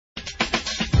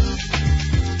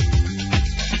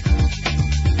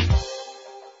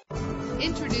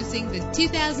Introducing the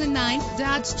 2009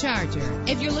 Dodge Charger.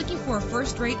 If you're looking for a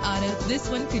first-rate auto, this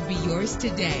one could be yours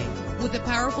today. With a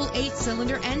powerful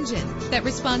 8-cylinder engine that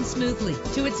responds smoothly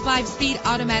to its 5-speed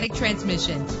automatic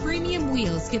transmission. Premium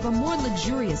wheels give a more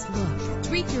luxurious look.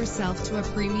 Treat yourself to a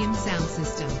premium sound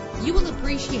system. You will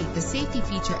appreciate the safety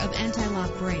feature of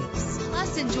anti-lock brakes.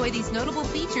 Plus, enjoy these notable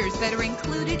features that are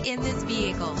included in this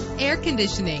vehicle: air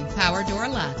conditioning, power door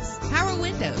locks, power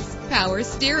windows, power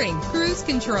steering, cruise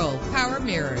control, power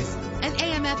mirrors, an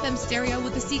AM/FM stereo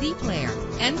with a CD player.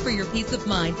 And for your peace of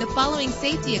mind, the following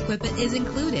safety equipment is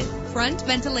included: front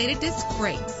ventilated disc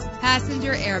brakes,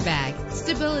 passenger airbag,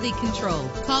 stability control.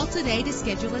 Call today to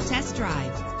schedule a test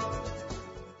drive.